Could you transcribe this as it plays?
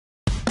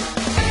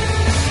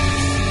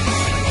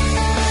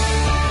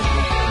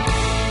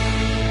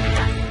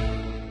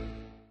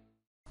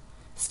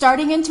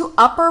starting into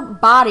upper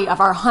body of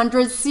our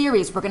 100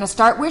 series. We're going to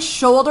start with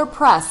shoulder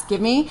press.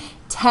 Give me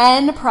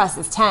 10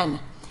 presses.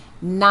 10,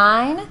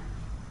 9,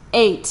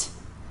 8,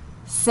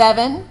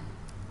 7,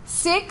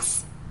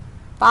 6,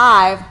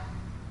 5,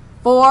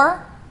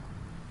 4,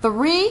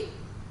 3,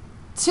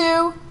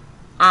 2,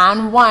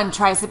 and 1.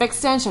 Tricep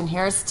extension.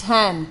 Here's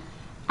 10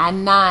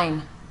 and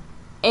 9,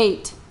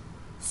 8,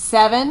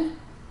 7,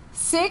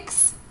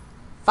 6,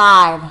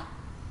 5,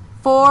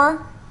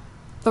 4,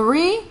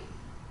 3,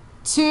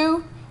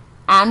 2,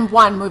 and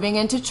 1. Moving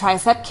into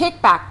tricep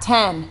kickback.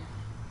 10,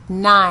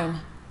 9,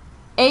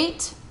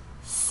 8,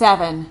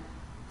 7,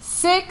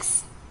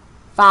 6,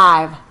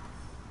 5,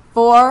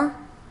 4,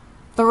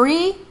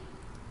 3,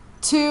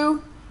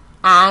 2,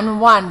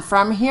 and 1.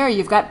 From here,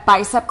 you've got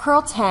bicep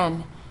curl.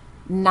 10,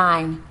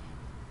 9,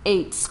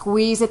 8.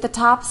 Squeeze at the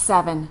top.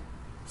 7,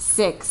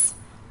 6,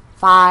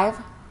 5,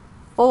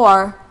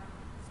 4,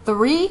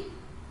 3,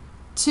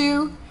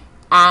 2,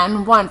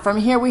 and 1. From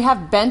here, we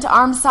have bent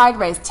arm side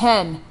raise.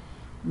 10,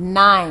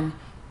 9,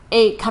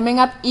 8. Coming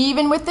up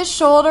even with the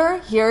shoulder.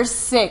 Here's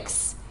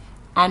 6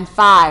 and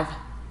 5,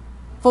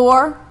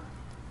 4,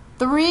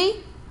 3,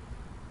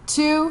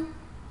 2,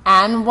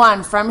 and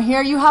 1. From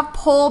here, you have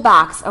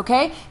pullbacks,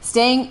 okay?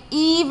 Staying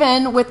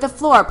even with the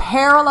floor,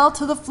 parallel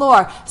to the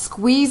floor,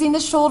 squeezing the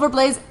shoulder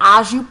blades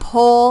as you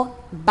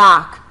pull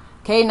back.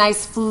 Okay,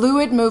 nice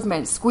fluid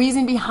movement,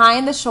 squeezing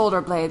behind the shoulder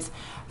blades.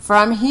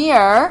 From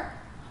here,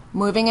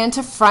 moving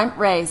into front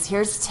raise.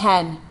 Here's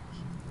 10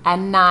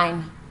 and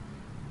 9,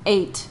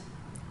 8,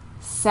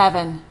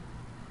 7,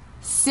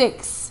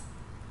 6,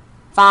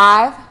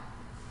 5,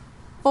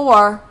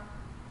 4,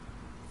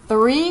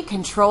 3,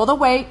 control the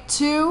weight,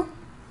 2,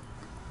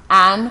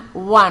 and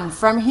 1.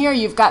 From here,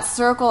 you've got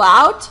circle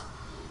out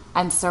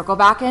and circle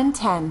back in.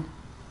 10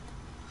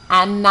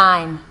 and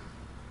 9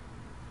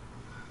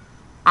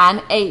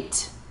 and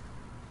 8.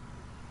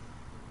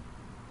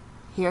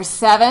 Here's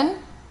 7.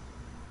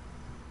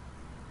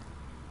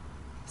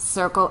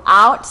 Circle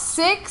out.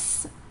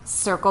 6.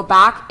 Circle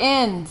back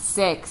in.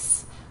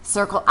 6.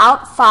 Circle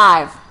out.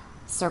 5.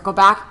 Circle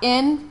back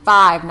in.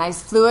 5.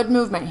 Nice fluid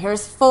movement.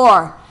 Here's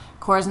 4.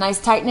 Core is nice,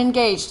 tight, and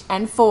engaged.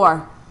 And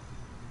 4.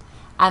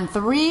 And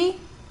 3.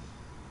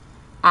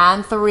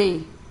 And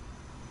 3.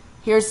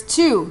 Here's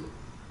 2.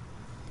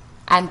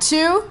 And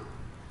 2.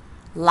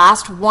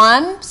 Last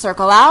 1.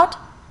 Circle out.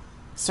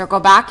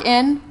 Circle back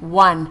in.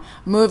 1.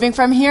 Moving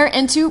from here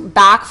into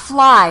back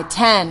fly.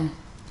 10,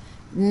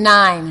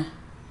 9,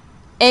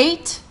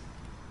 8,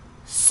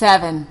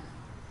 7,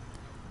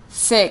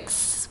 6.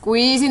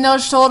 Squeezing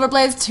those shoulder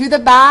blades to the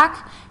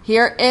back.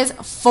 Here is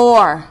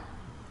 4,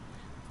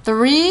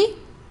 3,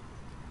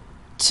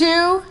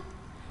 2,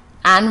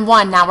 and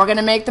 1. Now we're going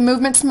to make the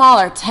movement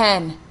smaller.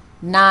 10,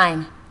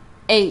 9,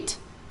 8,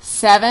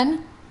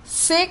 7,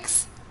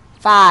 6,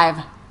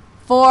 5,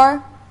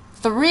 4,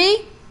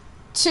 3,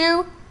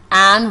 2,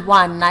 and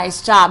 1.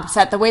 Nice job.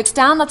 Set the weights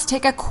down. Let's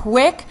take a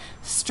quick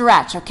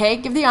stretch, okay?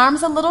 Give the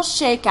arms a little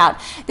shake out.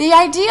 The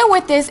idea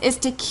with this is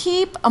to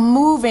keep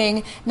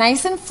moving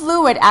nice and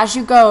fluid as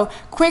you go,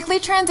 quickly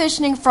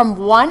transitioning from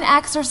one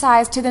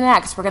exercise to the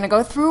next. We're going to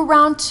go through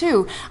round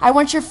 2. I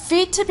want your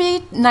feet to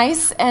be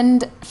nice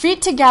and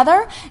feet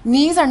together.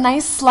 Knees are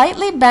nice,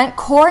 slightly bent.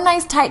 Core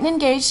nice, tight, and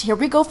engaged. Here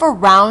we go for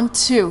round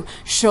 2.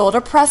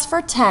 Shoulder press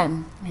for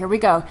 10. Here we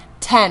go.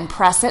 10.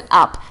 Press it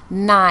up.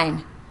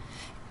 9,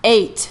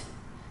 8.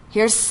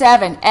 Here's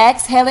 7.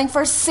 Exhaling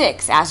for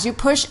 6 as you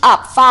push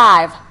up.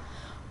 5,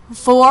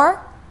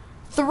 4,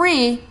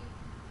 3,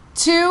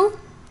 2,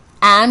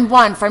 and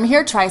 1. From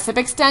here, tricep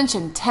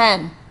extension.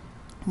 10,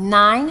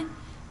 9,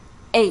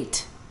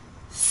 8,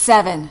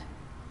 7,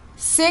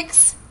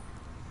 6,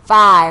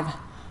 5,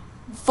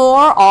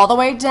 4. All the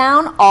way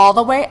down, all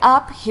the way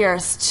up.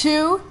 Here's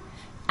 2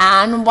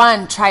 and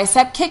 1.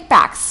 Tricep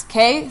kickbacks.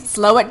 Okay,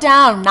 slow it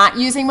down, not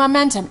using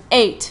momentum.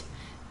 8,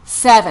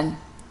 7,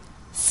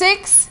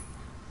 6,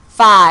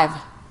 5,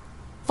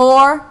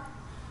 4,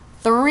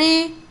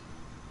 3,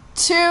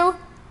 2,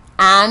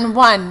 and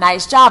 1.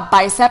 Nice job.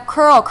 Bicep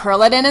curl.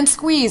 Curl it in and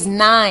squeeze.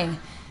 9,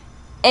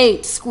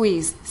 8,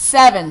 squeeze.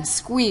 7,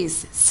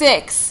 squeeze.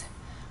 6,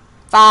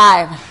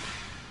 5,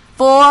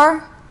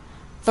 4,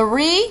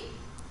 3,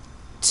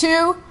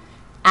 2,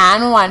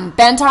 and 1.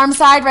 Bent arm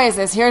side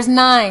raises. Here's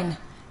 9,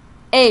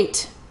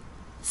 8,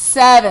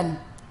 7,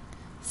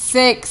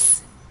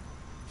 6,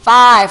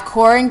 5.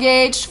 Core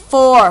engaged.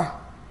 4,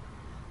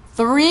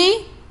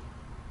 3,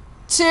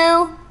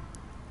 2,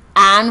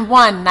 and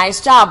 1.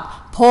 Nice job.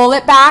 Pull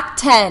it back.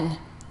 10,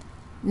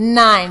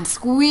 9.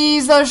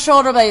 Squeeze those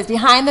shoulder blades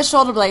behind the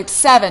shoulder blades.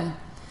 7,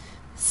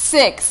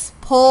 6.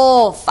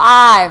 Pull.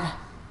 5,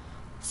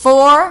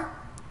 4,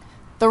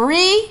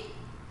 3,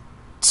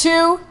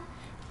 2,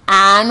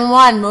 and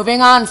 1.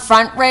 Moving on.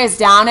 Front raise.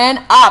 Down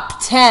and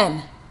up.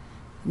 10,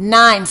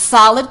 9.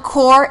 Solid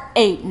core.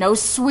 8. No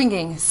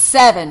swinging.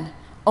 7.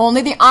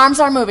 Only the arms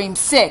are moving.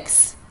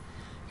 6.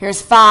 Here's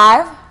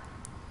 5,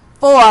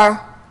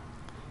 4,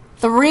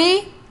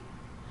 3,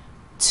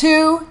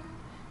 2,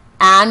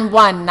 and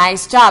 1.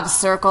 Nice job.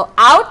 Circle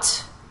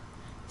out,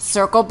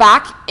 circle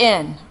back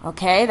in.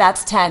 Okay,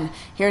 that's 10.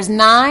 Here's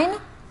 9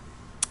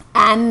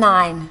 and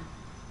 9.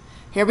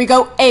 Here we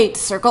go, 8,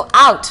 circle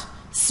out,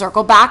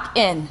 circle back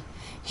in.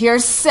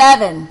 Here's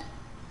 7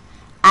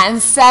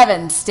 and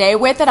 7. Stay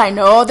with it. I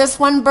know this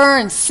one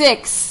burns.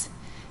 6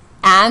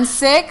 and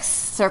 6,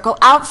 circle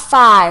out,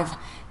 5.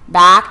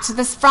 Back to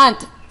this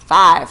front,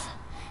 5.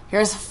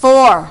 Here's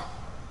 4,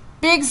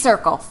 big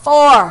circle,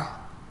 4.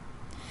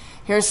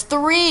 Here's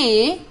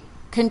 3,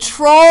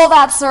 control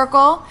that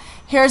circle.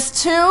 Here's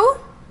 2,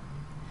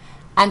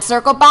 and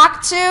circle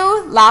back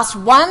 2. Last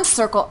one,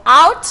 circle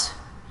out,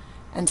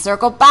 and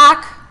circle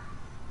back.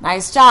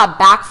 Nice job,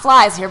 back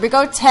flies. Here we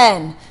go,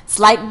 10.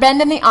 Slight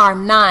bend in the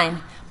arm,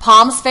 9.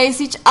 Palms face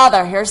each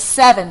other. Here's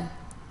 7.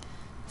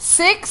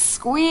 6,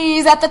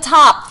 squeeze at the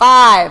top,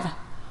 5.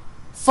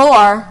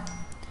 4,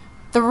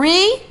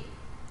 3,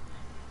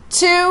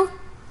 2,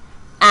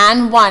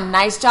 and 1.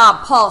 Nice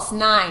job, pulse,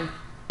 9,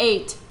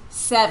 8,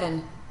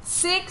 7,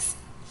 6,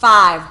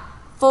 5,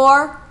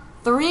 4,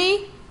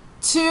 3,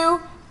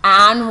 2,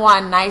 and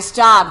 1. Nice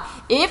job.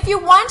 If you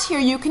want here,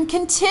 you can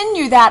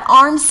continue that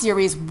arm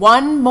series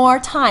one more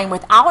time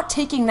without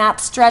taking that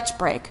stretch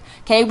break.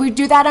 Okay, we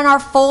do that in our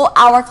full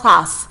hour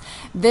class.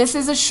 This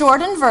is a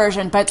shortened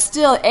version, but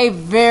still a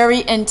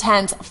very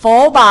intense,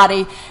 full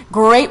body,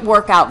 great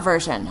workout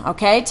version.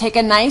 Okay, take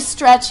a nice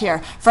stretch here.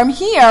 From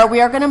here,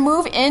 we are going to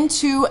move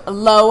into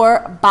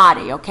lower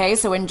body. Okay,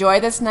 so enjoy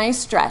this nice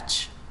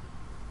stretch.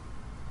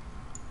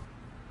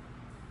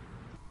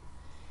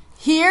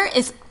 Here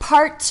is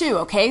part 2,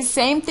 okay?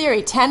 Same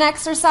theory, 10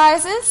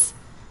 exercises,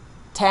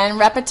 10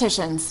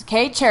 repetitions,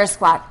 okay? Chair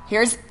squat.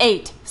 Here's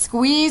 8,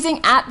 squeezing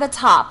at the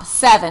top,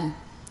 7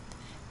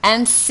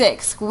 and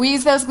 6.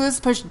 Squeeze those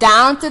glutes, push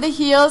down through the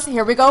heels.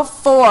 Here we go,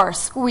 4,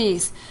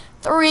 squeeze,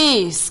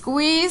 3,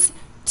 squeeze,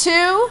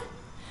 2,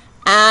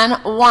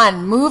 and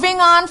 1. Moving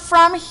on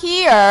from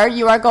here,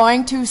 you are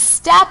going to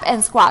step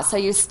and squat. So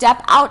you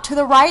step out to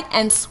the right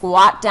and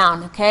squat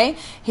down, okay?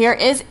 Here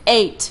is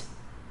 8.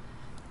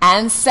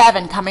 And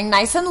 7, coming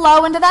nice and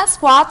low into that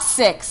squat,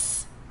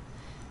 6,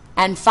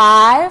 and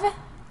 5,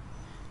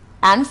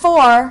 and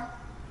 4,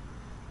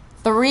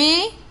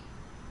 3,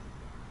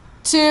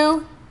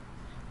 2,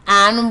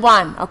 and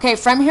 1. Okay,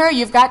 from here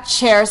you've got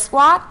chair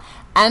squat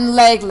and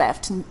leg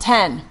lift,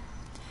 10.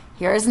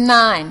 Here's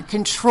 9,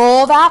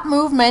 control that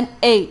movement,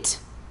 8,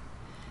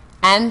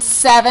 and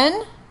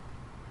 7,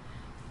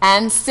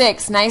 and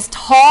 6. Nice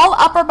tall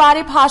upper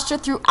body posture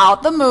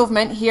throughout the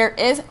movement. Here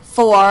is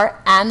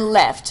 4, and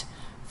lift.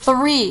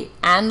 3,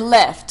 and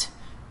lift,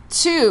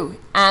 2,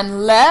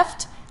 and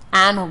lift,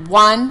 and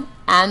 1,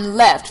 and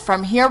lift.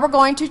 From here, we're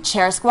going to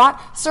chair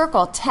squat,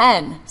 circle,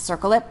 10,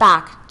 circle it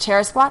back,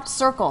 chair squat,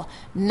 circle,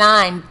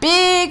 9,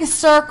 big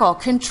circle,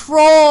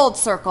 controlled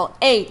circle,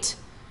 8,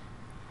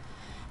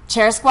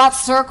 chair squat,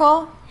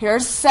 circle,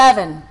 here's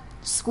 7,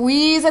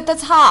 squeeze at the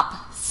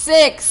top,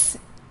 6,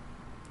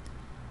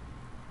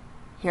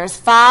 here's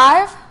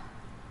 5,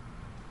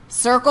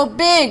 circle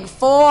big,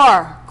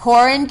 4,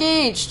 core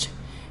engaged.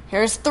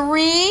 Here's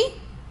 3,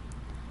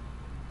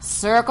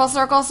 circle,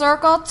 circle,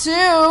 circle,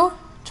 2,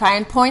 try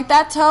and point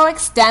that toe,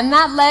 extend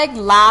that leg,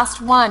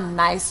 last one,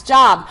 nice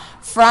job.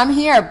 From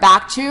here,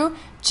 back to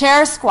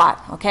chair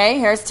squat, okay,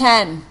 here's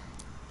 10,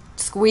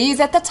 squeeze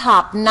at the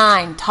top,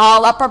 9,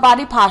 tall upper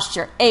body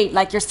posture, 8,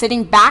 like you're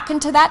sitting back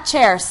into that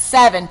chair,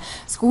 7,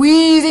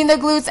 squeezing the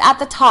glutes at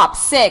the top,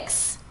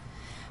 6,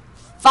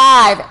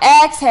 5,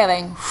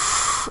 exhaling,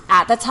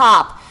 at the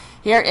top,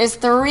 here is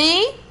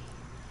 3,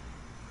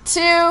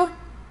 2,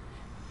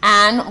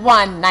 and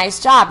 1.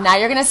 Nice job. Now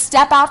you're going to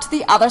step out to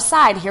the other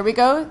side. Here we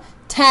go.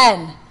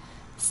 10.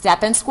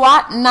 Step and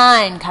squat.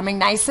 9. Coming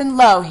nice and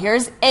low.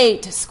 Here's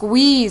 8.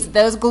 Squeeze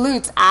those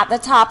glutes at the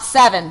top.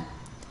 7.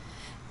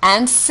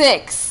 And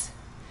 6.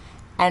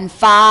 And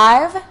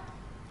 5.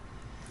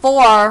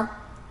 4.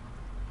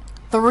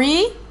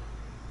 3.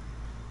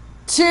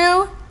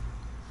 2.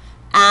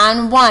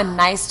 And 1.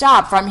 Nice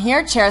job. From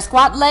here, chair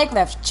squat, leg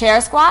lift.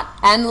 Chair squat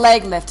and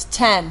leg lift.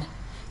 10.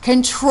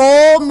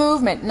 Control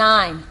movement.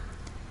 9.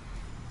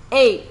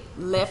 8,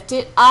 lift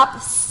it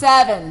up,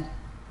 7,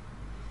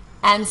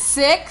 and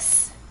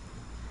 6,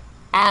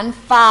 and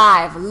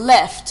 5,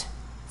 lift,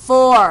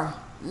 4,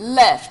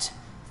 lift,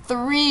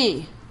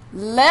 3,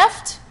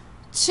 lift,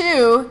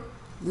 2,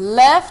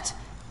 lift,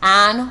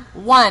 and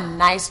 1.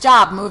 Nice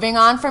job. Moving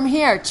on from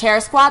here,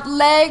 chair squat,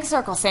 leg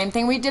circle, same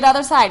thing we did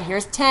other side.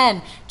 Here's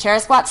 10, chair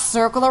squat,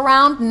 circle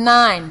around,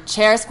 9,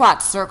 chair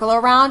squat, circle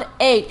around,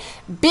 8,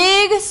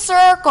 big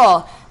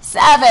circle,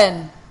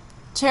 7,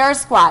 chair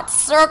squat,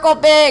 circle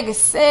big,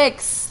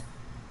 6.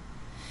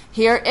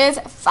 Here is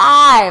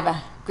 5.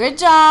 Good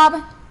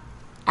job.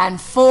 And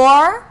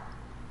 4.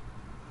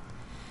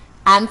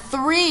 And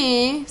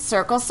 3.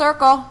 Circle,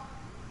 circle.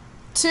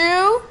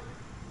 2.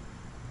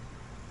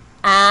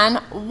 And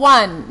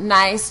 1.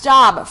 Nice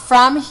job.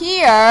 From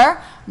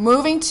here,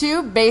 moving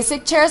to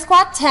basic chair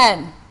squat,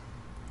 10.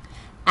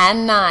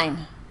 And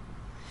 9.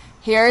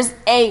 Here's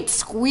 8,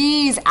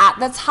 squeeze at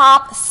the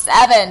top,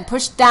 7,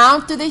 push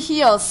down through the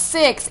heels,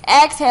 6,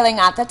 exhaling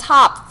at the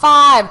top,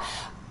 5,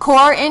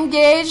 Core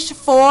engaged.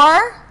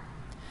 4,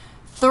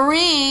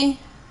 3,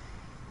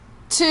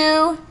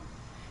 2,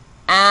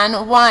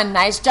 and 1.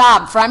 Nice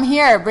job. From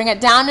here, bring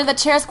it down to the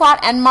chair squat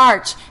and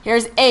march.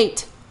 Here's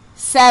 8,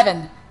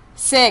 7,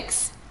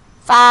 6,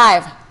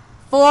 5,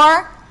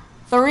 4,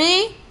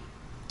 3,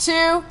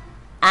 2,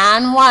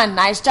 and 1.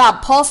 Nice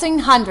job. Pulsing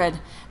 100,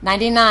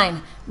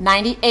 99,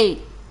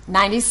 98,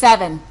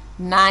 97,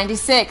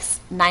 96,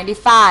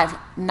 95,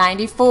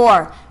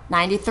 94,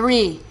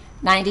 93,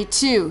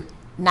 92,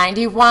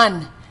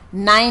 91,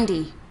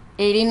 90,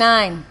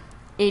 89,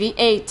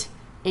 88,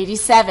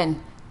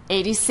 87,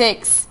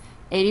 86,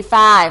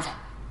 85,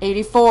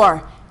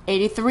 84,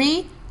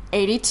 83,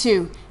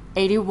 82,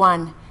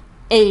 81,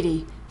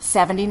 80,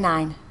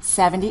 79,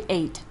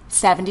 78,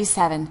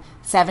 77,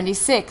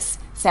 76,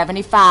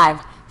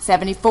 75,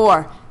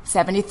 74,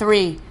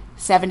 73,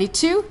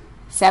 72,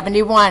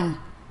 71,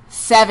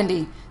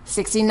 70,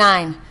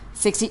 69,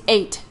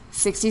 68,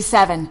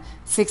 67,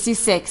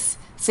 66,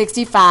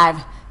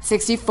 65,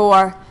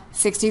 64,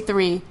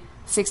 63,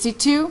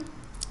 62,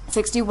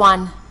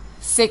 61,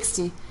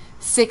 60,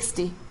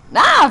 60,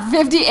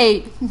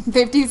 58,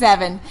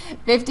 57,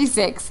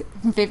 56,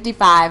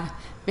 55,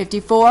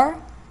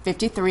 54,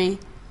 53,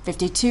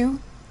 52,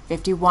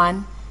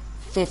 51,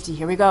 50.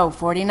 Here we go.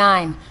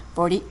 49,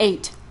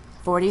 48,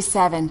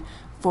 47,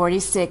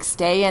 46.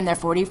 Stay in there.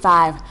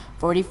 45,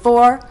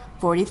 44,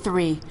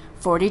 43,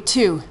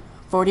 42,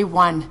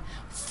 41,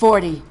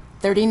 40,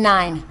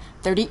 39,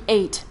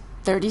 38,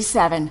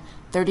 37,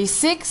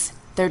 36,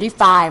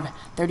 35,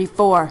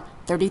 34,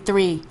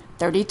 33,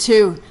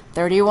 32,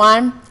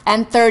 31,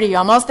 and 30.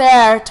 Almost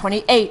there.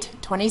 28,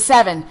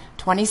 27,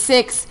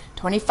 26,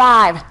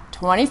 25,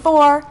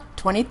 24,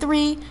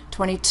 23,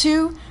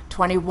 22,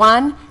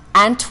 21,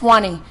 and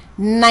 20.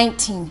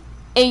 19,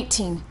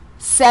 18,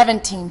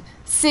 17,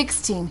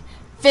 16,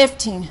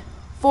 15,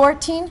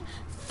 14,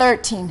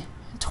 13,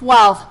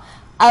 12,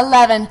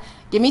 11.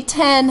 Give me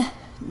 10,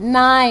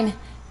 9,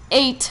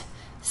 8,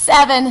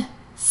 7,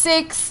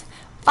 6,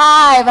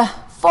 5,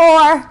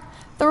 4,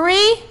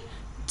 3,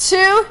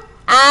 2,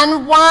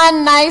 and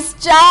 1. Nice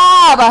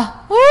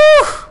job. Woo!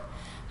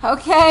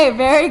 Okay,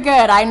 very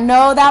good. I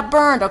know that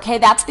burned. Okay,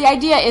 that's the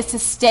idea, is to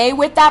stay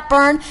with that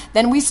burn.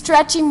 Then we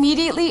stretch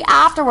immediately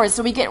afterwards.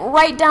 So we get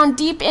right down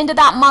deep into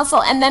that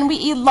muscle, and then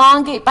we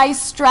elongate by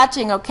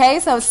stretching. Okay,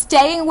 so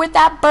staying with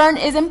that burn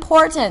is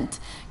important.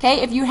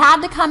 Okay, if you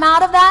had to come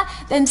out of that,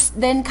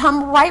 then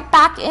come right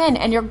back in.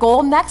 And your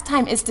goal next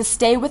time is to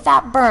stay with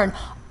that burn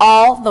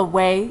all the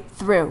way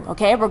through.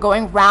 Okay, we're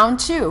going round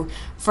 2.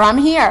 From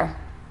here,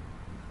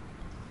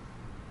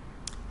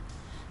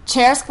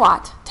 chair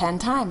squat 10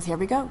 times. Here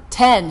we go.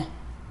 10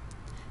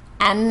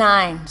 and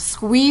 9.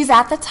 Squeeze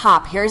at the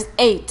top. Here's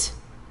 8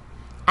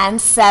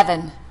 and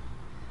 7,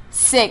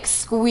 6.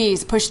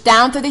 Squeeze. Push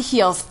down through the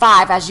heels.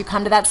 5 as you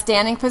come to that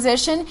standing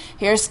position.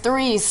 Here's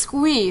 3.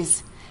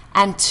 Squeeze.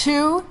 And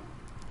 2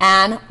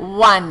 and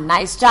 1.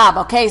 Nice job.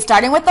 Okay,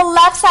 starting with the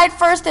left side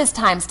first this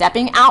time.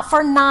 Stepping out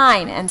for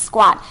 9 and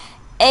squat.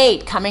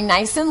 8. Coming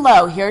nice and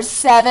low. Here's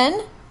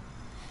 7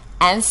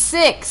 and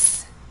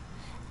 6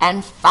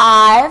 and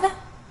 5,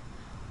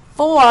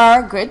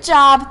 4, good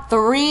job,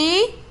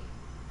 3,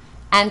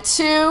 and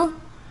 2,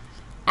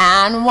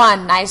 and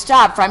 1. Nice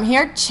job. From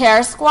here,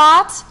 chair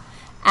squat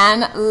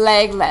and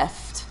leg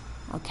lift.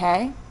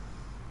 Okay?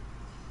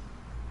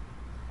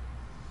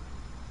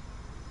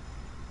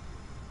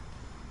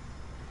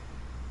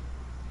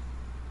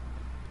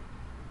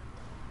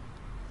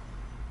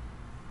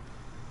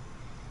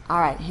 All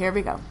right, here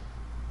we go.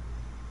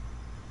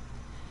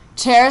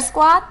 Chair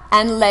squat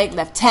and leg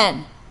lift.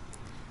 10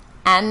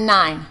 and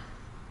 9.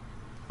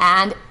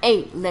 And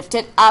 8, lift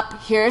it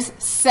up. Here's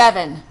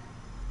 7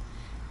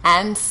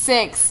 and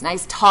 6.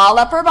 Nice tall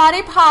upper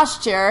body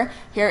posture.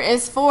 Here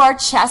is 4,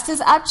 chest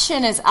is up,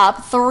 chin is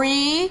up.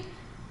 3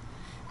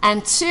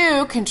 and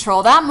 2,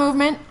 control that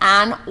movement.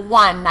 And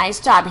 1, nice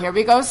job. Here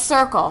we go,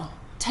 circle.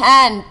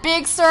 10,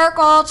 big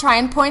circle. Try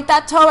and point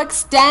that toe,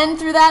 extend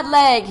through that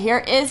leg. Here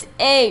is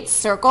 8,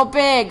 circle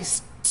big.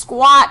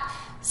 Squat,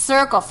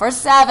 circle for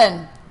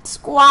 7.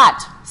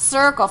 Squat,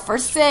 circle for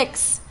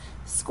 6.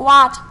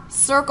 Squat,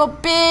 circle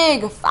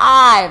big.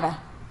 5.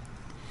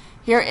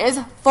 Here is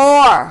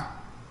 4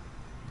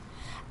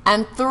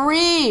 and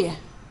 3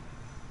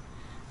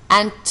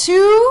 and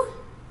 2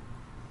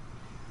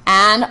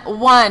 and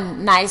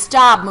 1. Nice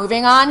job.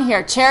 Moving on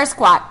here. Chair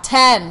squat.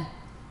 10.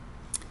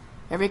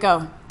 Here we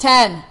go.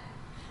 10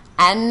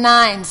 and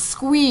 9.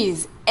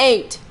 Squeeze.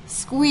 8.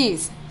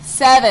 Squeeze.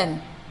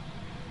 7.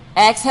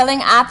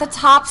 Exhaling at the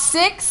top.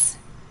 6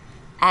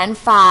 and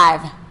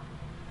 5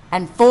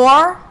 and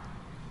 4,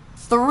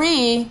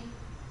 3,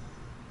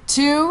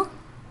 2,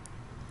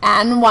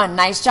 and 1.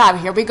 Nice job.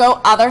 Here we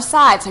go, other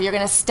side. So you're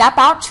going to step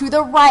out to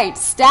the right.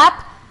 Step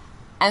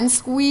and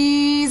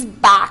squeeze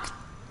back.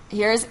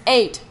 Here's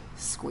 8.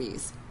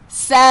 Squeeze.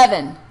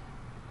 7,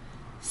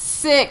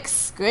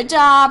 6. Good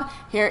job.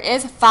 Here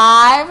is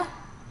 5.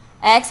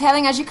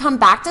 Exhaling as you come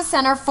back to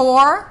center.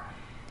 4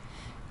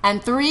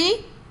 and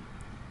 3,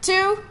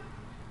 2,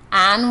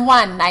 and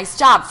 1. Nice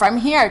job. From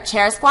here,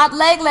 chair squat,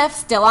 leg lift,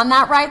 still on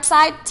that right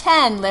side,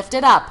 10, lift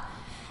it up,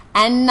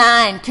 and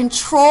 9.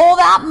 Control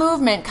that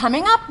movement,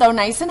 coming up though,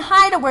 nice and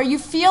high to where you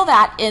feel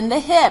that in the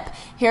hip.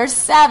 Here's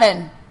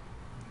 7.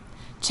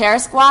 Chair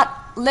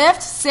squat,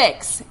 lift,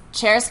 6.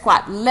 Chair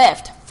squat,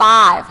 lift,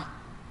 5.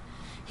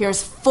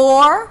 Here's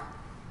 4,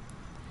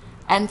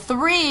 and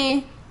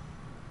 3,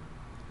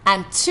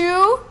 and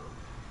 2,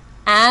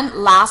 and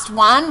last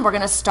one. We're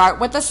going to start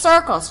with the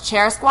circles.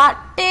 Chair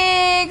squat,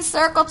 big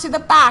circle to the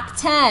back,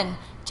 10.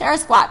 Chair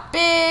squat,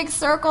 big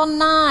circle,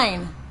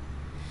 9.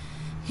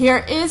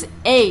 Here is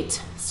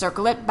 8.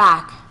 Circle it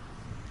back.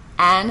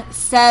 And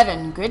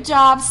 7. Good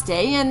job.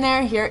 Stay in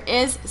there. Here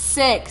is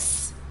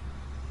 6.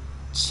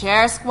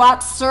 Chair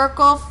squat,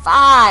 circle,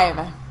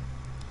 5.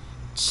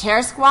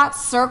 Chair squat,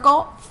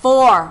 circle,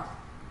 4.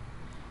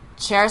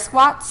 Chair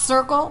squat,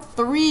 circle,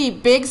 3.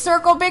 Big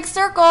circle, big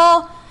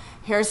circle.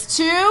 Here's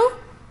 2.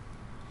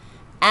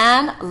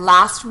 And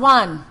last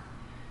one.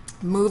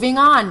 Moving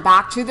on,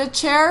 back to the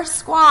chair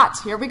squat.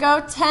 Here we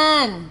go,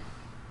 10.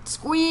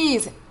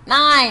 Squeeze,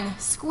 9.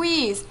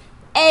 Squeeze,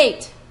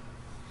 8.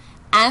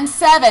 And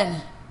 7.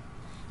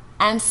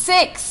 And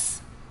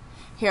 6.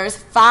 Here's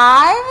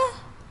 5.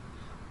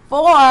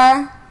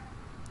 4.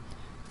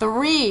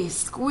 3.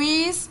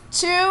 Squeeze,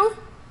 2.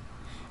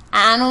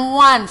 And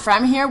 1.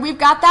 From here, we've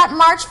got that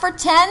march for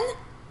 10,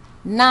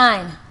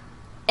 9,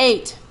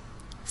 8,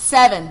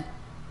 7,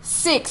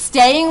 6.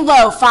 Staying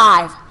low,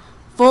 5,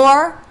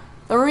 4,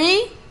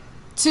 3,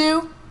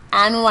 2,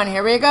 and 1.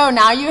 Here we go.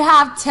 Now you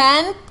have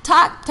 10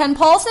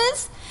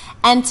 pulses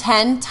and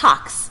 10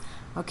 tucks.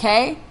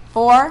 Okay?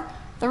 4,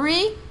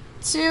 3,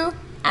 2,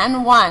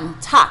 and 1.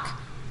 Tuck.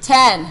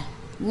 10,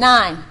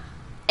 9,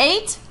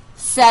 8,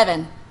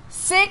 7,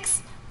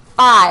 6,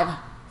 5,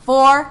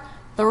 4,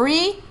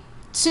 3,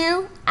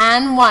 2,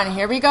 and 1.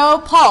 Here we go.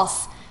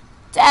 Pulse.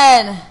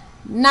 10,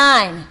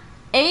 9,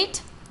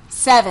 8,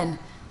 7,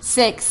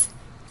 6,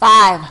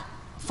 5,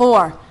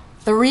 4,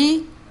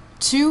 3,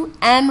 2,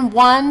 and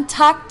 1.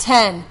 Tuck.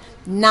 10,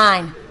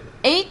 9,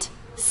 8,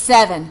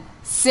 7,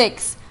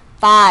 6,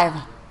 5,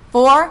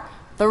 4,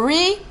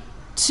 3,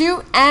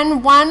 2,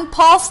 and 1.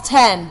 Pulse.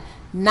 10,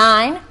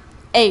 9,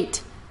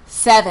 8,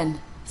 7,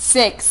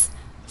 6,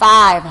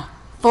 5,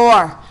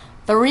 4,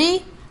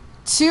 3,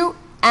 2,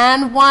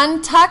 and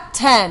 1. Tuck.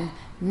 10,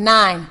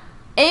 9,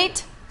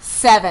 8,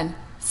 7,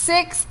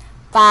 6,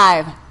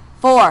 5,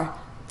 4,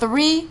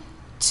 3,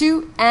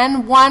 2,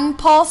 and 1.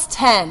 Pulse.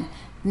 10,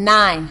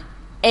 9,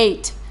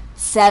 8,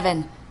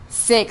 7,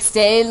 6.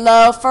 Stay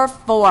low for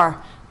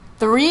 4,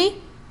 3,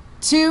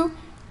 2,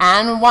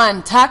 and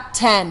 1. Tuck.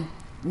 10,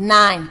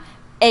 9,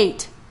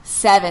 8,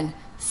 7,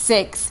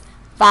 6,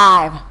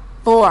 5,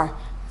 4,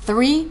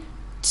 3,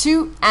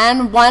 2,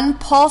 and 1.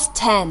 Pulse.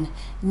 10,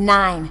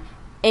 9,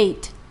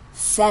 8,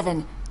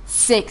 7,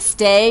 6.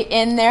 Stay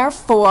in there.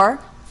 4,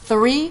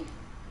 3,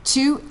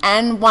 2,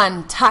 and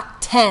 1. Tuck.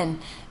 10,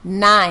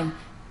 9,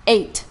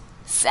 8,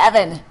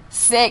 7,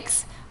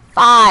 6,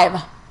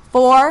 5,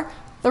 4,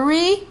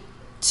 3,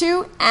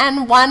 2,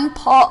 and 1.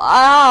 Pulse.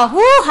 Oh,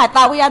 whew, I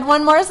thought we had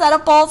one more set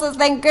of pulses.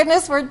 Thank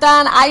goodness we're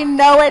done. I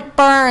know it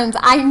burns.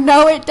 I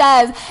know it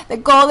does. The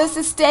goal is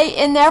to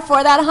stay in there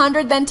for that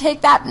 100, then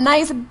take that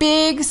nice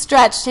big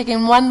stretch,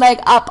 taking one leg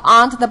up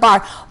onto the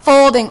bar,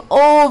 folding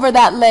over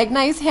that leg,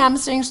 nice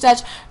hamstring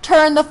stretch.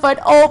 Turn the foot,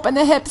 open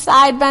the hip,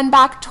 side bend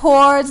back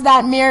towards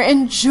that mirror.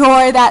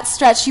 Enjoy that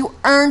stretch. You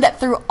earned it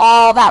through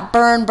all that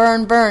burn,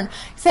 burn, burn.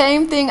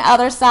 Same thing,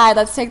 other side.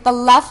 Let's take the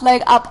left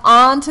leg up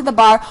onto the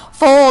bar,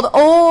 fold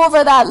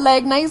over that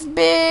leg, nice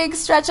big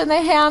stretch in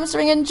the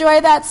hamstring. Enjoy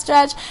that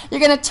stretch. You're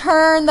going to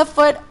turn the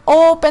foot,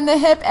 open the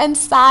hip, and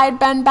side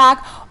bend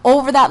back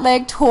over that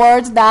leg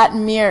towards that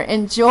mirror.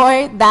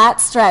 Enjoy that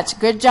stretch.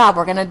 Good job.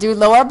 We're going to do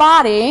lower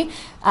body,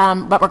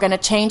 but we're going to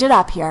change it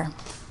up here.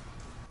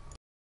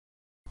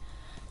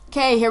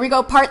 Okay, here we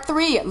go, part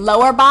 3,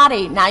 lower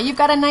body. Now you've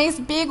got a nice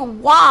big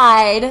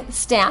wide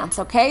stance,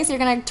 okay? So you're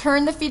going to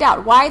turn the feet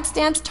out. Wide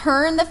stance,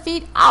 turn the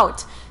feet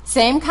out.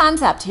 Same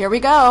concept. Here we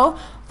go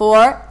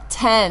for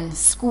 10.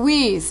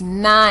 Squeeze.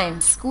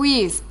 9.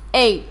 Squeeze.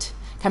 8.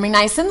 Coming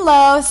nice and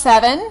low.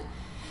 7,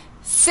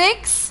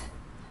 6,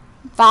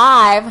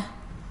 5,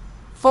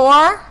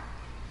 4,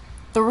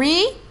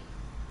 3,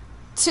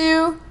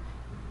 2,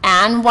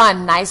 and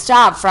 1. Nice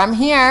job. From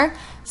here,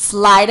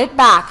 slide it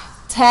back.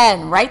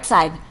 10. Right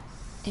side.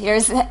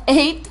 Here's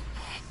 8,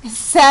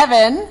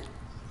 7,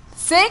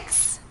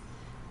 6,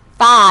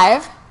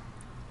 5,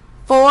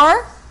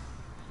 4,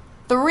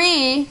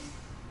 3,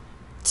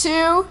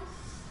 2,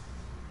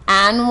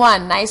 and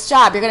 1. Nice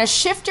job. You're going to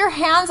shift your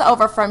hands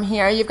over from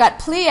here. You've got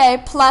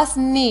plie plus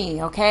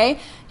knee, okay?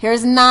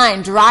 Here's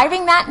 9.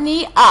 Driving that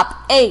knee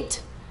up.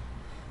 8.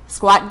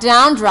 Squat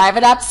down. Drive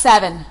it up.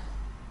 7,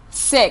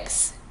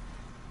 6,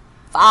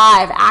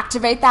 5.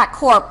 Activate that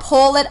core.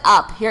 Pull it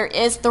up. Here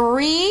is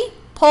 3.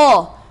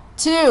 Pull.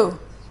 2,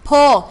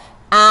 pull,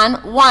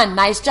 and 1.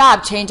 Nice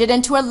job. Change it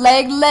into a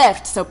leg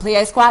lift. So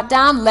plie squat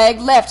down, leg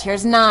lift.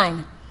 Here's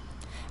 9,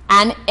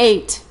 and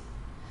 8,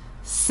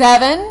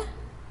 7,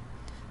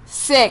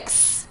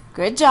 6,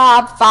 Good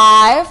job.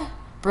 5.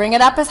 Bring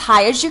it up as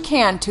high as you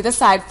can to the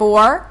side.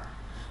 4,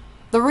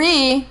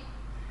 3,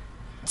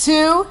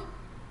 2,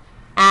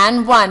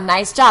 and 1.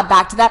 Nice job.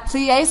 Back to that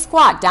plie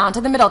squat. Down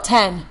to the middle.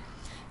 10,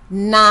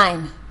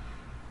 9,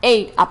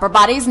 8. Upper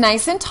body's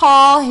nice and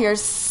tall.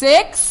 Here's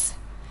 6,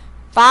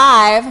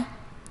 5,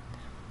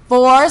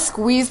 4.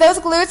 Squeeze those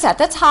glutes at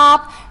the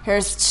top.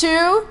 Here's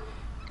 2,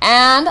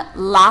 and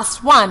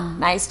last 1.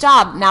 Nice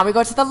job. Now we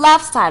go to the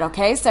left side,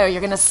 okay? So you're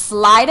going to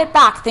slide it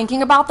back,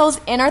 thinking about those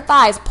inner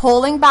thighs,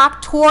 pulling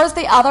back towards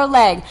the other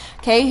leg.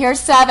 Okay, here's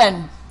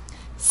 7,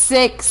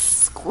 6,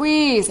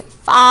 squeeze,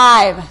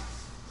 5,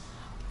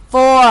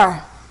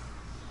 4,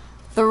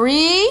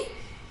 3,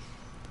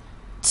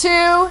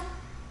 2,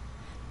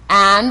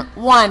 and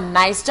 1.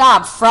 Nice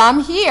job.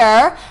 From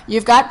here,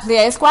 you've got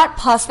plie squat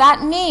plus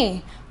that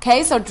knee.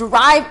 Okay, so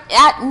drive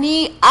that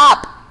knee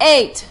up.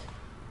 8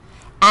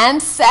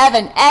 and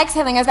 7.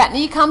 Exhaling as that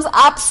knee comes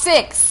up.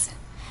 6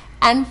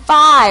 and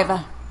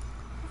 5,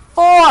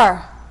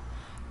 4,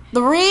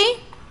 3,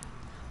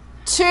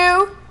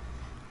 2,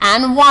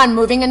 and 1.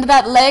 Moving into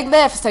that leg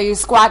lift. So you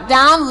squat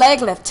down,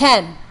 leg lift.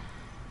 10,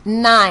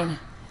 9,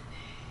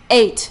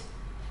 8,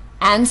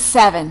 and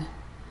 7,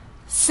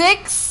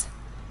 6,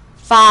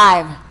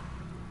 5.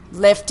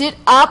 Lift it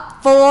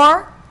up.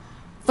 4,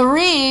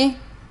 3,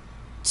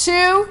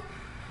 2,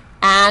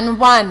 and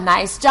 1.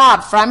 Nice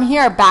job. From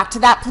here, back to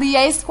that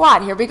plie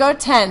squat. Here we go.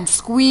 10.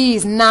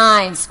 Squeeze.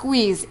 9.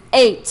 Squeeze.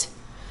 8.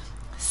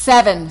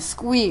 7.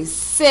 Squeeze.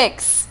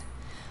 6.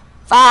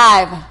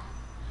 5.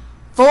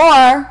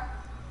 4.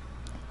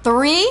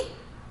 3.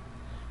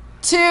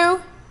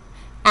 2.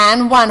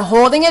 And 1.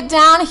 Holding it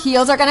down.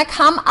 Heels are going to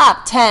come up.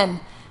 10.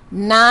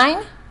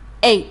 9.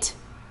 8.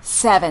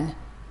 7.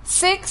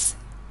 6.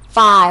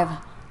 5.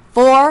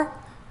 4.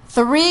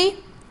 3.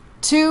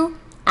 2.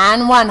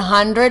 And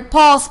 100.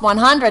 Pulse.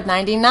 100,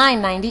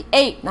 99,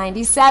 98,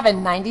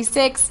 97,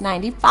 96,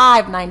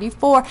 95,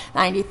 94,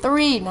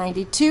 93,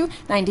 92,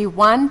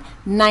 91,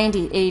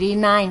 90,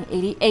 89,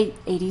 88,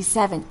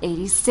 87,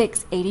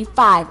 86,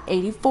 85,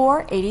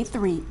 84,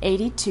 83,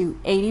 82,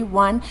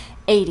 81,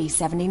 80,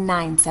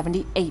 79,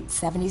 78,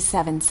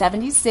 77,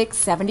 76,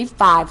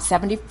 75,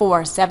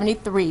 74,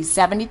 73,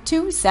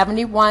 72,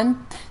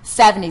 71,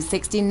 70,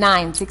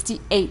 69,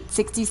 68,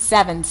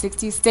 67,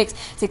 66,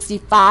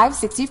 65,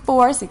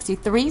 64,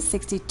 63,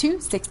 62,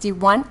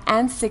 61,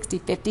 and 60,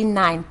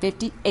 59,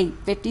 58,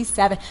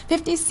 57,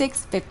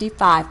 56,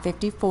 55,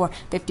 54,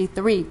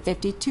 53,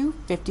 52,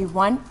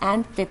 51,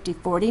 and 50,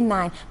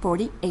 49,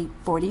 48,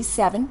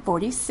 47,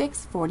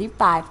 46,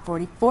 45,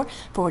 44,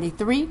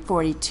 43,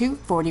 42,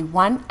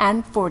 41,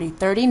 and 40,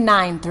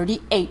 39,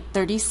 38,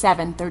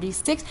 37,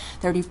 36,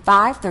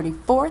 35,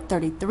 34,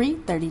 33,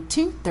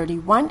 32,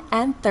 31,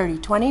 and 30,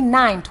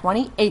 29,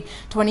 28,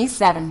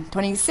 27,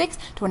 26,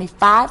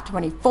 25,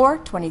 24,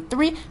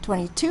 23,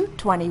 22,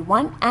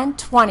 21, and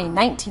 20,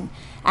 19,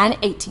 and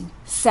 18,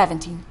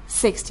 17,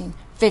 16,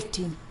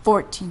 15,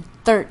 14,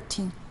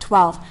 13,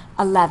 12,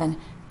 11,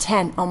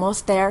 10.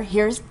 Almost there.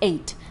 Here's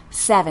 8,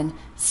 7,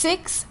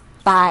 6,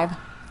 5,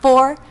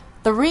 4,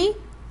 3,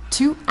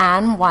 2,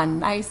 and 1.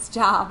 Nice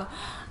job.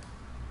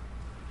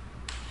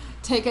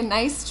 Take a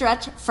nice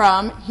stretch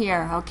from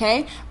here,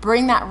 okay?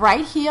 Bring that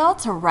right heel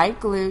to right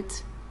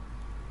glute.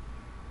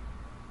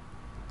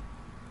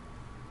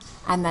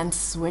 And then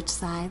switch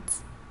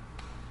sides.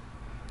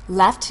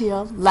 Left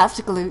heel,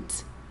 left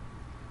glute.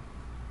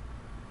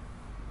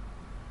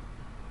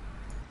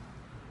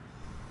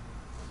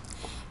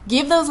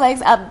 Give those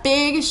legs a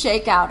big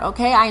shake out,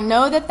 okay? I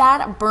know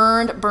that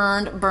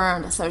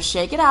burned. So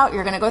shake it out.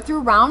 You're going to go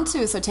through round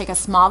 2. So take a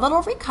small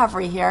little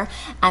recovery here.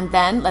 And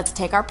then let's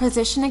take our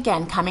position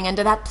again. Coming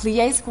into that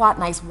plie squat.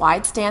 Nice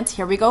wide stance.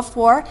 Here we go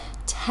for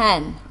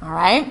 10, all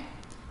right?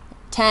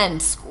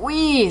 10,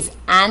 squeeze,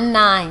 and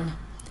 9.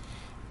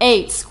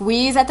 8,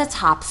 squeeze at the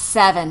top.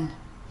 7,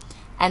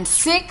 and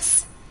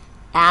 6,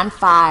 and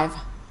 5.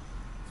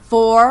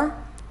 4,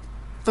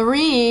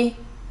 3,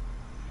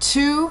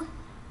 2,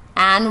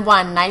 and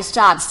 1. Nice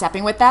job.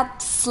 Stepping with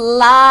that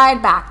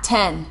slide back.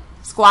 10.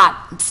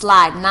 Squat and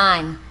slide.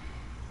 9.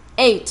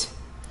 8.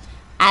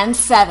 And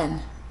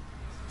 7.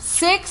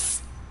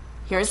 6.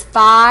 Here's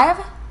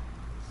 5.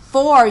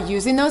 4.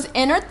 Using those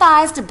inner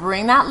thighs to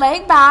bring that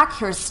leg back.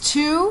 Here's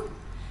 2.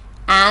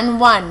 And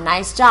 1.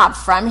 Nice job.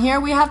 From here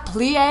we have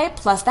plie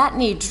plus that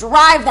knee.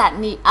 Drive that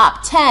knee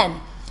up. 10.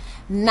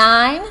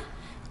 9.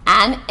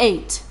 And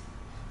 8.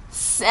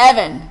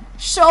 7.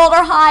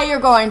 Shoulder high you're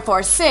going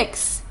for.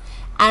 6.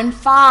 And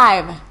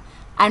 5,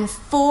 and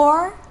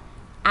 4,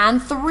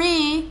 and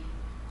 3,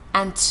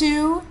 and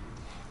 2,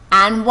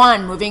 and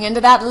 1. Moving into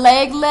that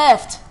leg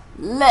lift.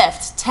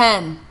 Lift.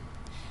 10,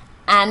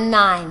 and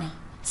 9.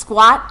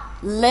 Squat,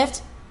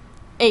 lift.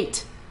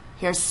 8.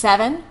 Here's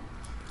 7,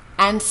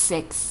 and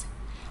 6,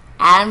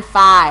 and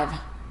 5,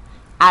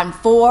 and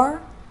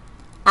 4,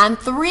 and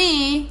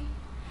 3,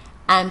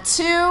 and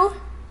 2,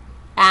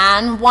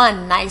 and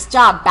 1. Nice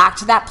job. Back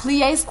to that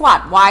plie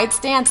squat. Wide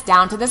stance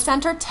down to the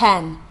center.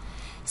 10.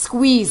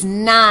 Squeeze.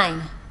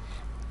 9,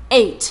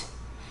 8,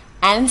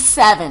 and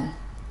 7,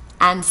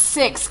 and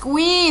 6.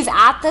 Squeeze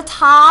at the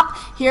top.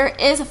 Here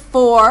is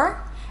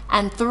 4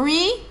 and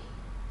 3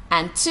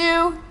 and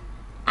 2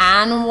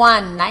 and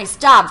 1. Nice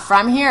job.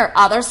 From here,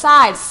 other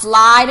side,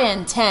 slide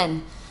in,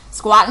 10.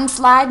 Squat and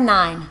slide,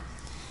 9.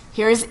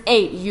 Here's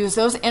 8. Use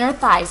those inner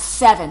thighs,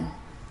 7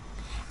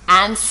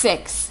 and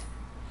 6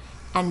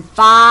 and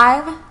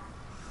 5,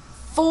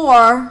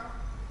 4,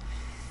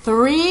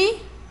 3,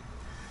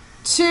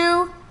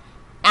 2,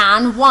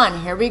 and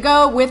 1. Here we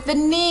go with the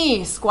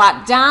knee.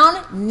 Squat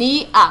down,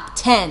 knee up,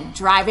 10.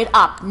 Drive it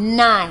up,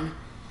 9.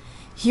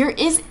 Here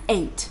is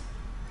 8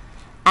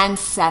 and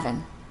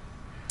 7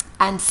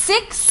 and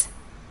 6,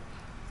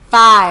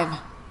 5.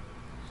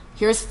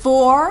 Here's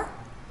 4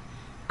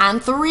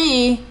 and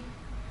 3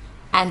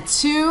 and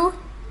 2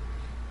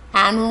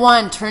 and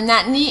 1. Turn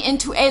that knee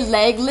into a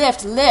leg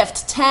lift.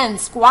 Lift, 10.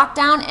 Squat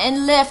down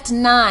and lift,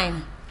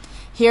 9.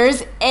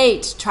 Here's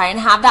 8. Try and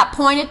have that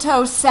pointed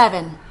toe,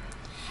 7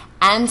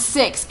 and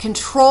 6.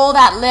 Control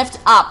that lift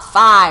up,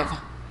 5.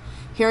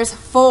 Here's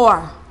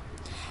 4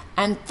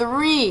 and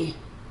 3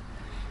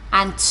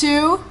 and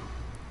 2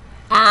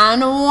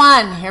 and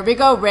 1. Here we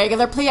go.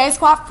 Regular plie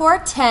squat for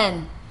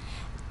 10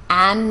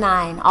 and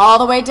 9. All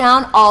the way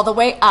down, all the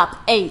way up,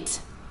 8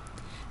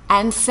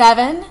 and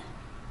 7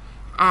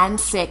 and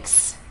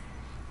 6.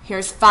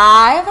 Here's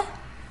 5,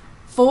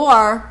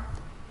 4,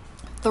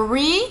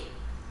 3,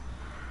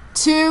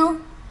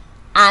 2,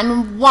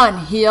 and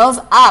 1. Heels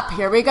up.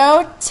 Here we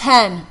go.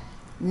 10,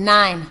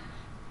 9,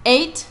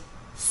 8,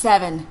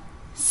 7,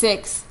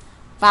 6,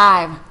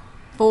 5,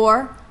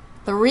 4,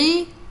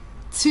 3,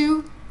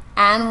 2,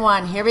 and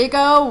 1. Here we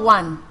go.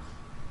 1,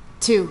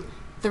 2,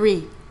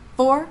 3,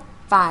 4,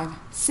 5,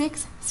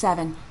 6,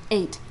 7,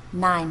 8,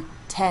 9,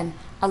 10,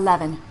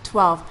 11,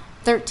 12,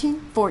 13,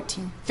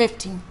 14,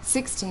 15,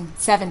 16,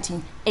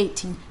 17,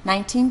 18,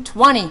 19,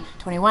 20,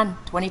 21,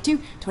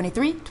 22,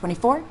 23,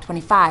 24,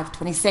 25,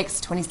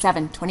 26,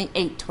 27,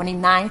 28,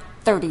 29,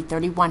 30,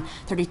 31,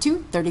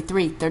 32,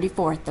 33,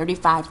 34,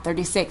 35,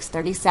 36,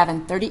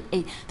 37,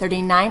 38,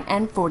 39,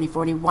 and 40,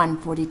 41,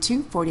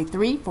 42,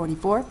 43,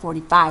 44,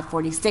 45,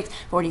 46,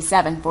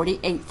 47,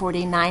 48,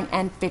 49,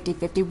 and 50,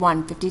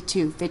 51,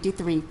 52,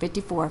 53,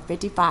 54,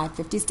 55,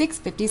 56,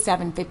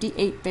 57,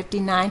 58,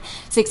 59,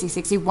 60,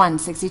 61,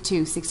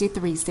 62,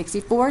 63,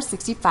 64,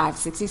 65,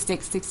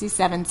 66,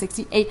 67,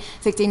 68,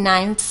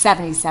 69,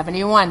 70,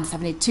 71,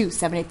 72,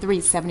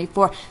 73,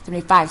 74,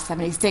 75,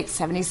 76,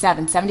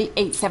 77,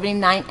 78,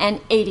 79,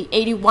 and 80,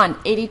 81,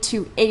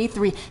 82,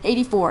 83,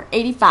 84,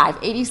 85,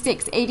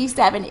 86,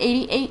 87,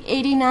 88,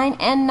 89,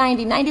 and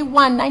 90,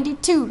 91,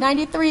 92,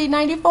 93,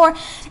 94,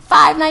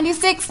 95,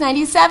 96,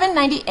 97,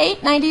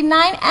 98,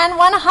 99, and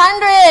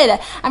 100.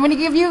 I'm going to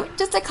give you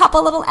just a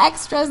couple little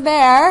extras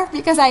there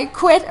because I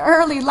quit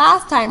early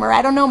last time, or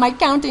I don't know, my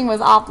counting was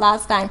off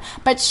last time.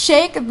 But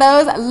shake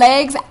those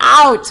legs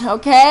out,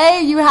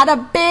 okay? You had a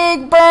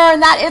big burn.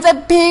 That is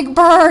a big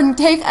burn.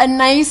 Take a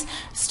nice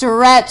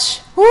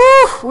stretch. Woo!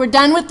 We're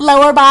done with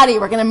lower body.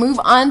 We're going to move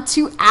on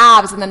to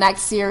abs in the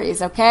next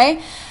series,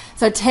 okay?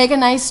 So take a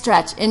nice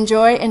stretch.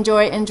 Enjoy,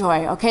 enjoy,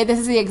 enjoy. Okay, this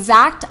is the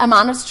exact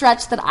amount of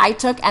stretch that I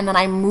took, and then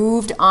I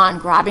moved on,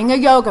 grabbing a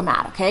yoga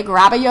mat. Okay,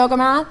 grab a yoga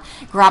mat,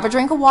 grab a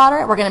drink of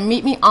water. We're going to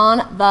meet me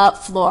on the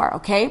floor.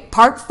 Okay,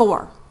 part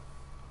 4.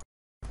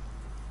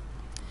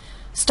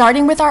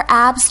 Starting with our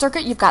abs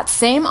circuit, you've got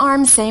same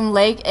arm, same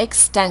leg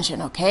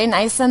extension. Okay,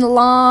 nice and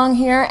long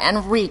here,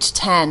 and reach.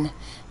 10,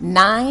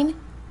 9,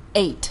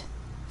 8,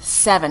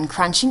 7,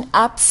 crunching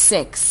up.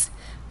 6,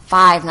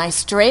 5, nice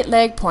straight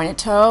leg, pointed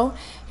toe.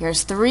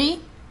 Here's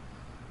 3,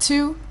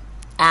 2,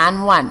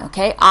 and 1.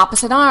 Okay,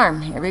 opposite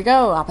arm. Here we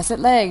go. Opposite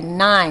leg.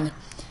 9,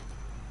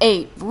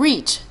 8,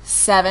 reach.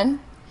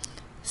 7,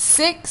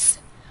 6,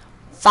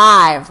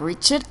 5,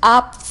 reach it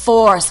up.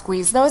 4,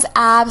 squeeze those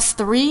abs.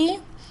 3,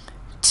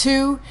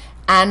 2,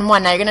 and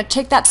 1. Now you're going to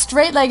take that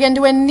straight leg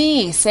into a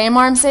knee. Same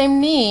arm, same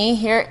knee.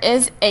 Here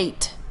is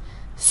 8,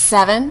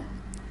 7,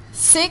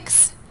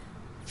 6,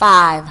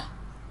 5,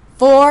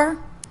 4,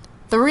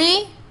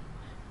 3,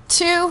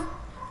 2,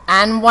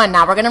 and 1.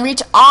 Now we're going to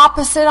reach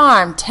opposite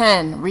arm.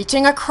 10,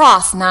 reaching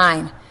across.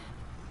 9,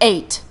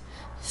 8,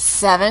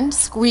 7,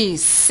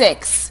 squeeze.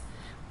 6,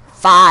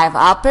 5,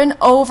 up and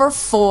over.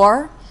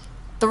 4,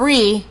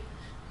 3,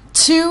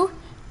 2,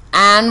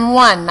 and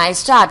 1.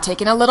 Nice job.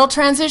 Taking a little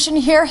transition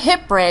here.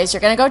 Hip raise.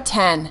 You're going to go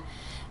 10,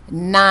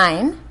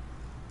 9,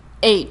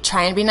 8.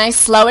 Try and be nice,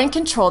 slow and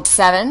controlled.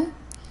 7,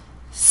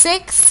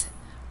 6,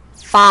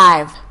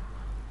 5,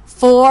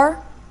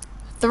 4,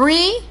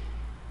 3,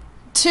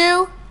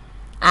 2,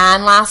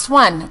 and last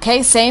one.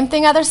 Okay, same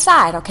thing other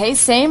side. Okay,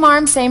 same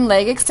arm, same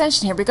leg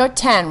extension. Here we go.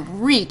 10,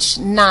 reach.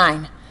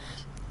 9,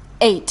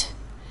 8,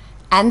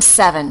 and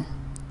 7,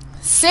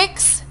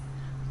 6,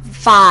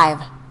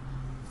 5,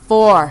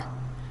 4,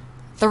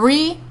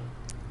 3,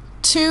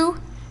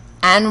 2,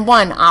 and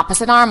 1.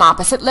 Opposite arm,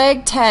 opposite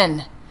leg.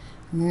 10,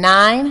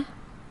 9,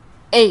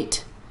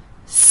 8,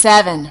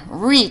 7,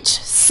 reach.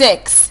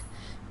 6,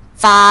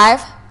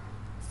 5,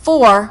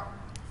 4,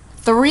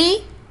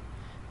 3,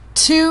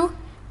 2,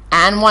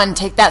 and 1.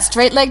 Take that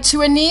straight leg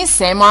to a knee,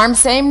 same arm,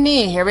 same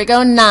knee. Here we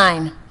go,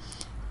 9,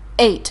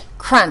 8,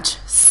 crunch,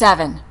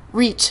 7,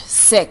 reach,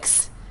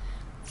 6,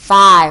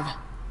 5,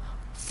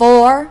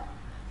 4,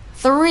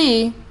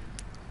 3,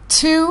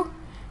 2,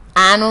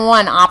 and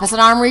 1. Opposite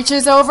arm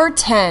reaches over,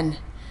 10,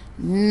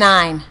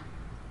 9,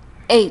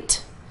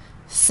 8,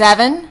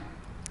 7,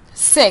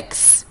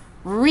 6,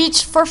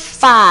 reach for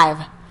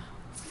 5,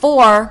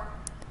 4,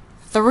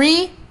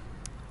 3,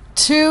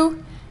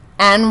 2,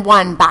 and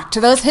 1. Back to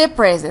those hip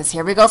raises.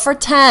 Here we go for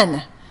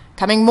 10.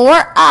 Coming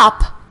more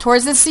up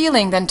towards the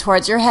ceiling than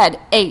towards your head.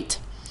 8.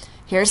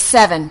 Here's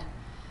 7,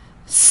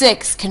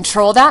 6.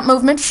 Control that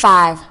movement.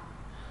 5,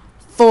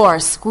 4.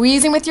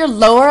 Squeezing with your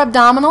lower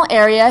abdominal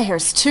area.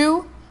 Here's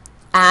 2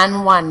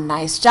 and 1.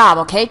 Nice job.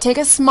 Okay, take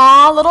a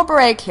small little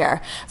break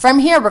here. From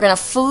here, we're going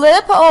to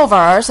flip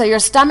over so your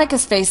stomach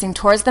is facing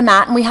towards the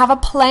mat, and we have a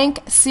plank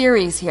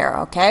series here,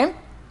 okay?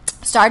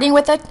 Starting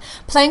with a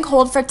plank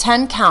hold for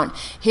 10 count.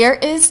 Here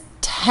is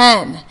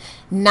 10,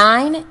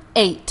 9,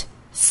 8,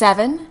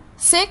 7,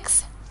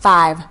 6,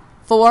 5,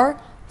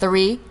 4,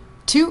 3,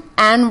 2,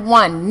 and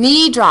 1.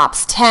 Knee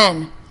drops.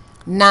 10,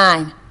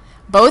 9,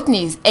 both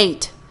knees.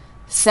 8,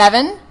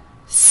 7,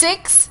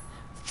 6,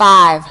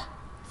 5,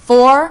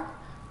 4,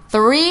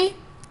 3,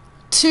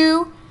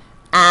 2,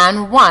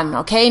 and 1.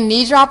 Okay,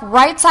 knee drop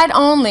right side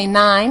only.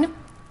 9,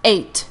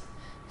 8,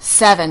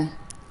 7,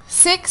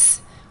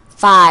 6,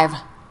 5,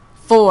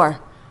 4,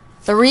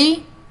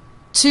 3,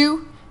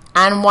 2,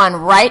 and 1.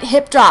 Right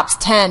hip drops.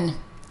 10,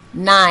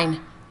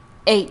 9,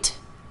 8,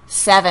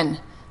 7,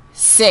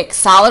 6.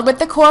 Solid with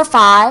the core.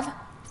 5,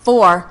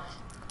 4,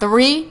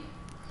 3,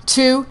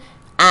 2,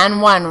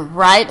 and 1.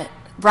 Right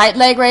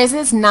leg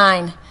raises.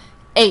 9,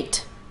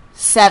 8,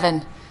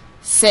 7,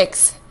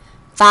 6,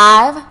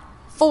 5,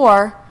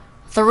 4,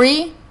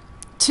 3,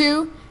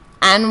 2,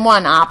 and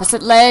 1.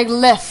 Opposite leg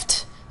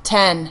lift.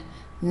 10,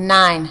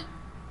 9,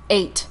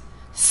 8,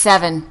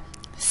 7,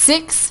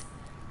 6,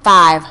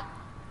 5,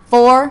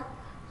 4,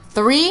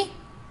 3,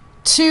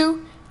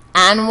 2,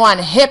 and 1.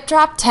 Hip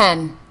drop.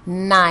 10,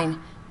 9,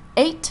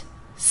 8,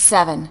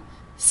 7,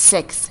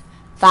 6,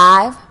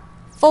 5,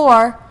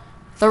 4,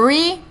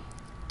 3,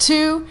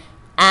 2,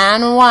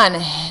 and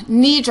 1.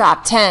 Knee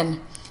drop.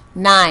 10,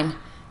 9,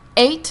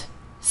 8,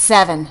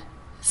 7,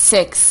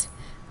 6,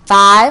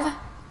 5,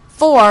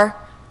 4,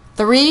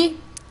 3,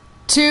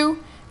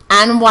 2,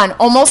 and 1.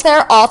 Almost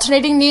there.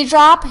 Alternating knee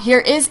drop. Here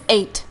is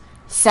 8,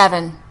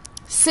 7,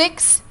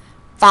 6,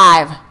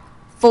 5,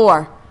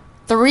 4,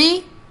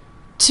 3,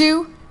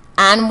 2,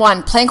 and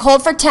 1. Plank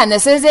hold for 10.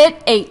 This is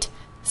it. 8,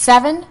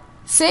 7,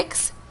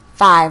 6,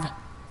 5,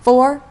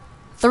 4,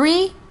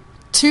 3,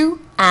 2,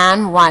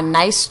 and 1.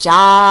 Nice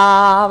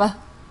job.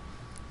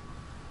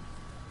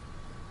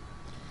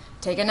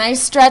 Take a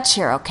nice stretch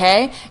here,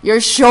 okay?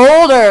 Your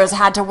shoulders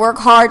had to work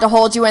hard to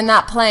hold you in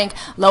that plank.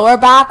 Lower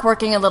back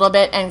working a little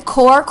bit, and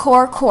core,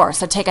 core, core.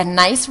 So take a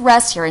nice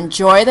rest here.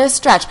 Enjoy this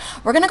stretch.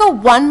 We're going to go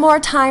one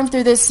more time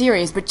through this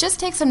series, but just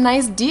take some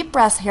nice deep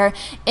breaths here.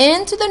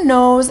 In through the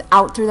nose,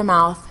 out through the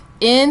mouth.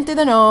 In through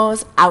the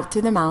nose, out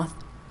through the mouth.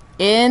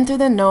 In through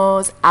the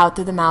nose, out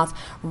through the mouth.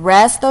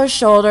 Rest those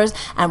shoulders,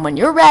 and when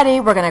you're ready,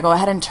 we're going to go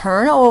ahead and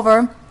turn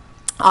over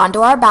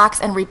onto our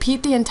backs and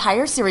repeat the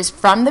entire series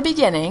from the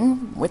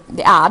beginning with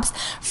the abs,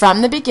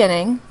 from the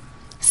beginning,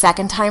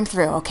 second time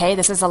through, okay?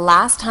 This is the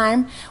last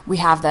time we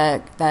have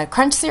the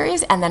crunch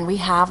series, and then we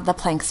have the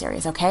plank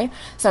series, okay?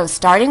 So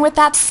starting with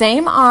that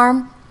same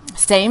arm,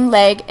 same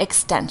leg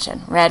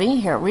extension. Ready?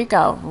 Here we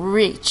go.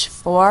 Reach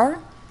for,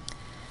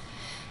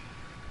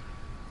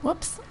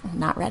 whoops,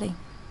 not ready.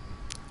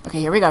 Okay,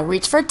 here we go.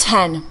 Reach for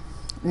 10,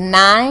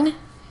 9,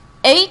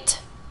 8,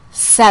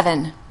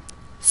 7,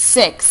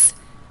 6,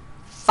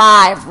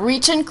 5,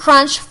 reach and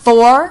crunch.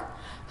 4,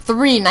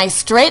 3, nice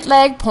straight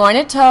leg,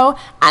 pointed toe,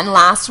 and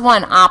last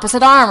one,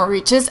 opposite arm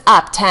reaches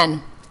up.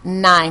 10,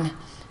 9,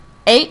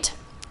 8,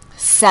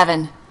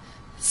 7,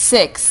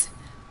 6,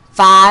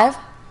 5,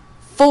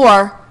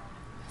 4,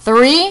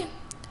 3,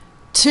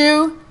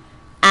 2,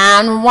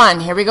 and 1.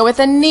 Here we go with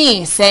a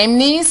knee,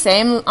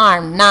 same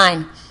arm.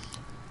 9,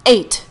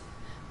 8,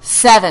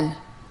 7,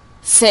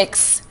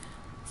 6,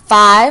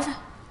 5,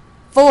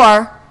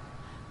 4,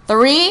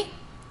 3,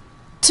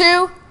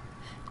 2,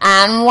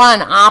 and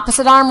 1.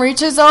 Opposite arm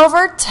reaches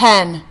over.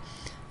 10,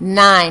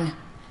 9,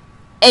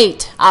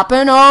 8, up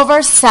and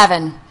over.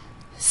 7,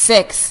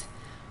 6,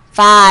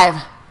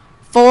 5,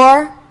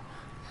 4,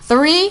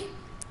 3,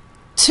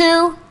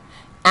 2,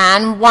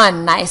 and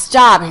 1. Nice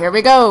job. Here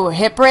we go.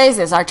 Hip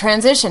raises, our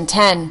transition.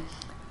 10,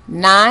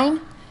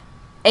 9,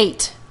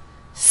 8,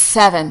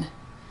 7,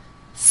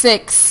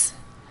 6,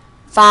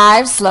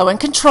 5, slow and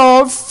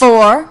controlled.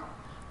 4,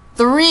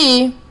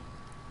 3,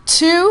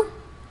 2,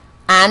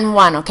 and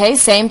 1. Okay,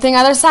 same thing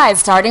other side.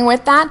 Starting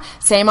with that,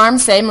 same arm,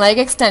 same leg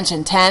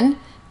extension. 10,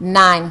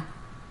 9,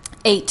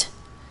 8,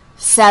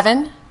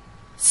 7,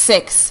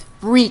 6,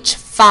 reach.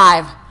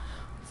 5,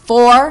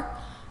 4,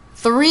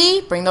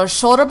 3, bring those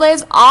shoulder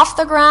blades off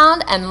the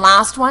ground, and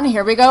last one,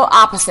 here we go,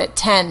 opposite.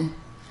 10,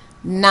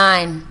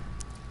 9,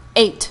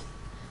 8,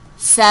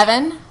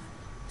 7,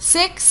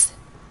 6,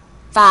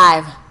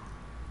 5,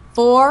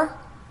 4,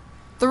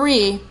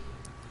 3,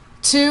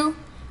 2,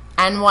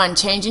 and 1.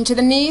 Changing to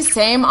the knees,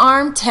 same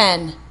arm,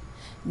 10,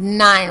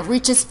 9,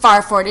 reach as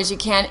far forward as you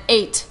can,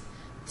 8,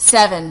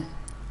 7,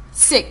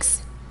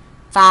 6,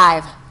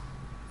 5,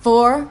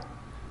 4,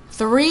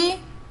 3,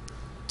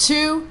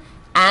 2,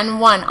 and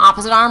 1.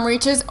 Opposite arm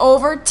reaches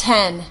over,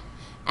 10,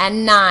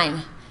 and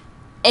 9,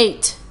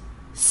 8,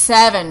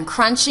 7,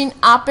 crunching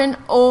up and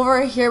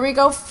over, here we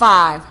go,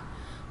 5,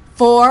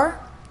 4,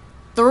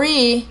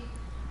 3,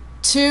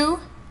 2,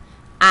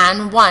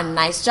 and 1.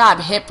 Nice job,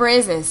 hip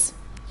raises.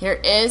 Here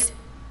is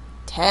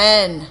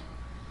 10,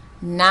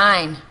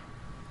 9,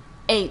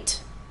 8,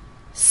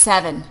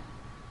 7,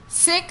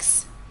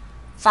 6,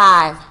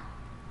 5,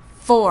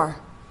 4,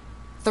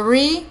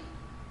 3,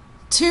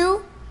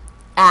 2,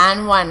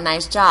 and 1.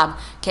 Nice job.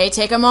 Okay,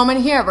 take a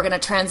moment here. We're going to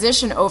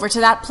transition over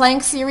to that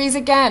plank series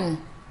again.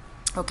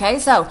 Okay,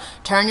 so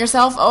turn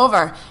yourself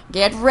over.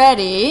 Get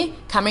ready.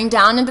 Coming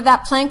down into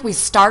that plank, we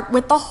start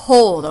with the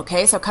hold.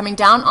 Okay, so coming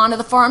down onto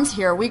the forearms,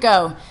 here we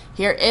go.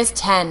 Here is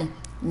 10,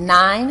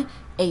 9,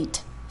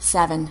 8,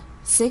 7,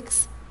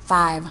 6,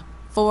 5,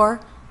 4,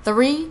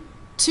 3,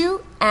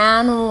 2,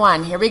 and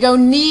 1. Here we go,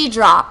 knee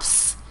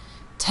drops.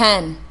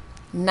 10,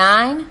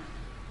 9,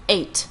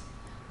 8,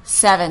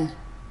 7,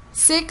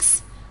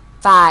 6,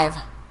 5,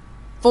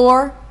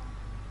 4,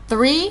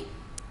 3,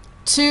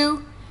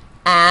 2,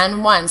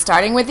 and 1.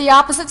 Starting with the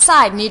opposite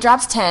side, knee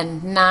drops.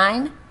 10,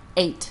 9,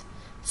 8,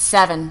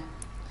 7,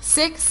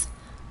 6,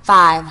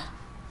 5,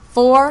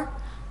 4,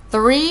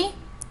 3,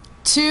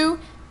 2,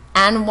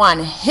 and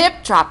 1.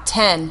 Hip drop.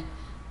 10,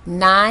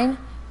 9,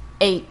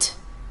 8,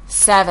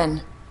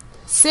 7,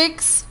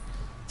 6,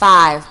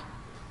 5,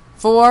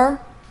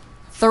 4,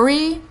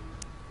 3,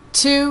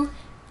 2,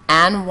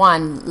 and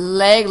 1.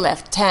 Leg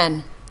lift.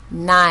 10,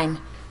 9,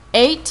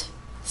 8,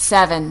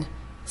 7,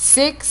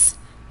 6,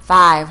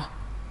 5,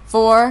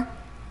 4,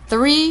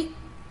 3,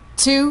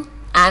 2,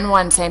 and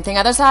 1. Same thing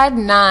other side.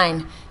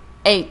 9,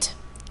 8,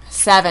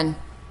 7,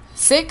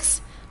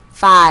 6,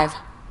 5,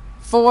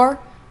 4,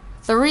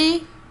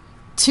 3,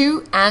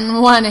 2,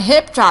 and 1.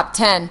 Hip drop.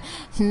 10,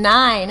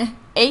 9,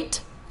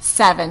 8,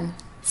 7,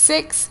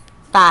 6,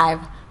 5,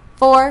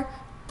 4,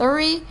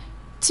 3,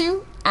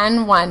 2,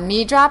 and 1.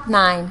 Knee drop.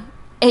 9,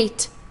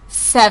 8,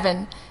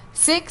 7,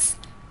 6,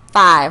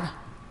 5,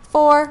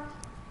 4,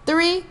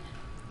 3,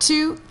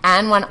 2,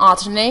 and 1.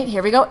 Alternate.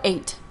 Here we go.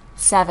 8,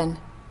 7,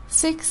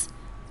 6,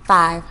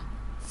 5,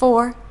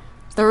 4,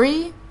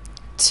 3,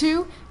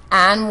 2,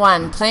 and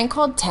 1. Plank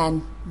hold.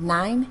 10,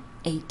 9,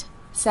 8,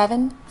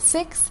 7,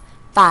 6,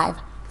 5,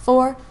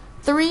 4,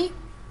 3,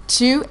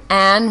 2,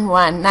 and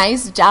 1.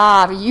 Nice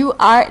job. You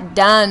are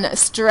done.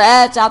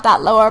 Stretch out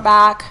that lower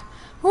back.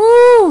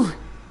 Woo!